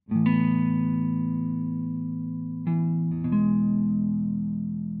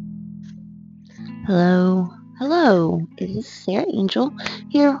Hello. It is Sarah Angel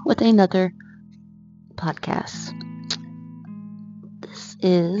here with another podcast. This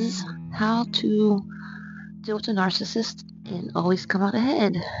is how to deal with a narcissist and always come out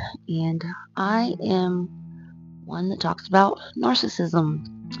ahead. And I am one that talks about narcissism.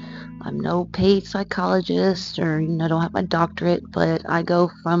 I'm no paid psychologist or don't have my doctorate, but I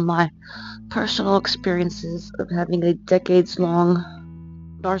go from my personal experiences of having a decades-long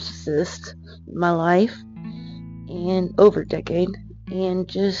narcissist in my life and over a decade, and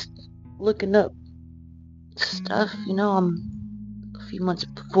just looking up stuff. I'm a few months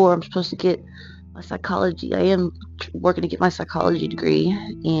before I'm supposed to get my psychology. I am working to get my psychology degree,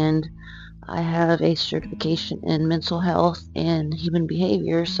 and I have a certification in mental health and human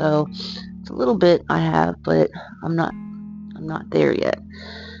behavior. So it's a little bit I have, but I'm not there yet.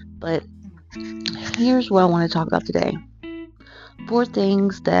 But here's what I want to talk about today. 4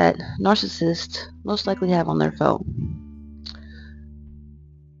 things that narcissists most likely have on their phone.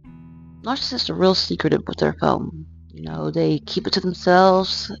 Narcissists are real secretive with their phone. They keep it to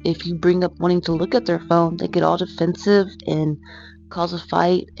themselves. If you bring up wanting to look at their phone, they get all defensive and cause a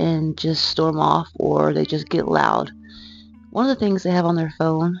fight and just storm off, or they just get loud. One of the things they have on their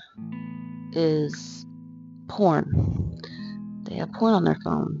phone is porn. They have porn on their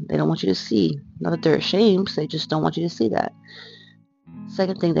phone. They don't want you to see. Not that they're ashamed, they just don't want you to see that.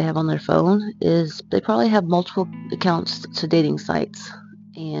 Second thing they have on their phone is they probably have multiple accounts to dating sites,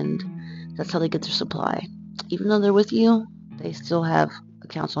 and that's how they get their supply. Even though they're with you, they still have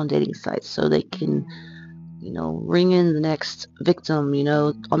accounts on dating sites, so they can, ring in the next victim,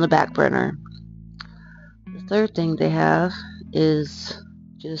 on the back burner. The third thing they have is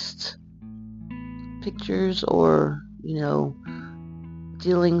just pictures or,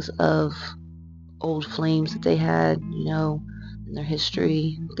 dealings of old flames that they had, in their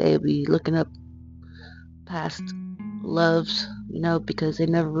history. They'll be looking up past loves, because they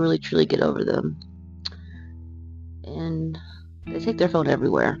never really truly get over them. And they take their phone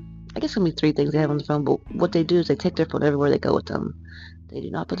everywhere. I guess it's going to be 3 things they have on the phone, but what they do is they take their phone everywhere they go with them. They do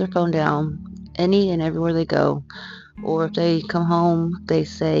not put their phone down any and everywhere they go. Or if they come home, they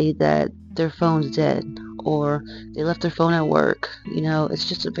say that their phone's dead, or they left their phone at work. It's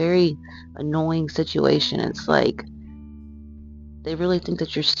just a very annoying situation. It's like they really think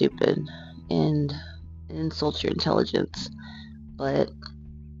that you're stupid, and it insults your intelligence. But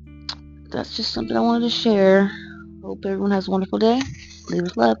that's just something I wanted to share. Hope everyone has a wonderful day. Leave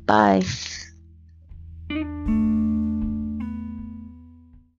with love. Bye.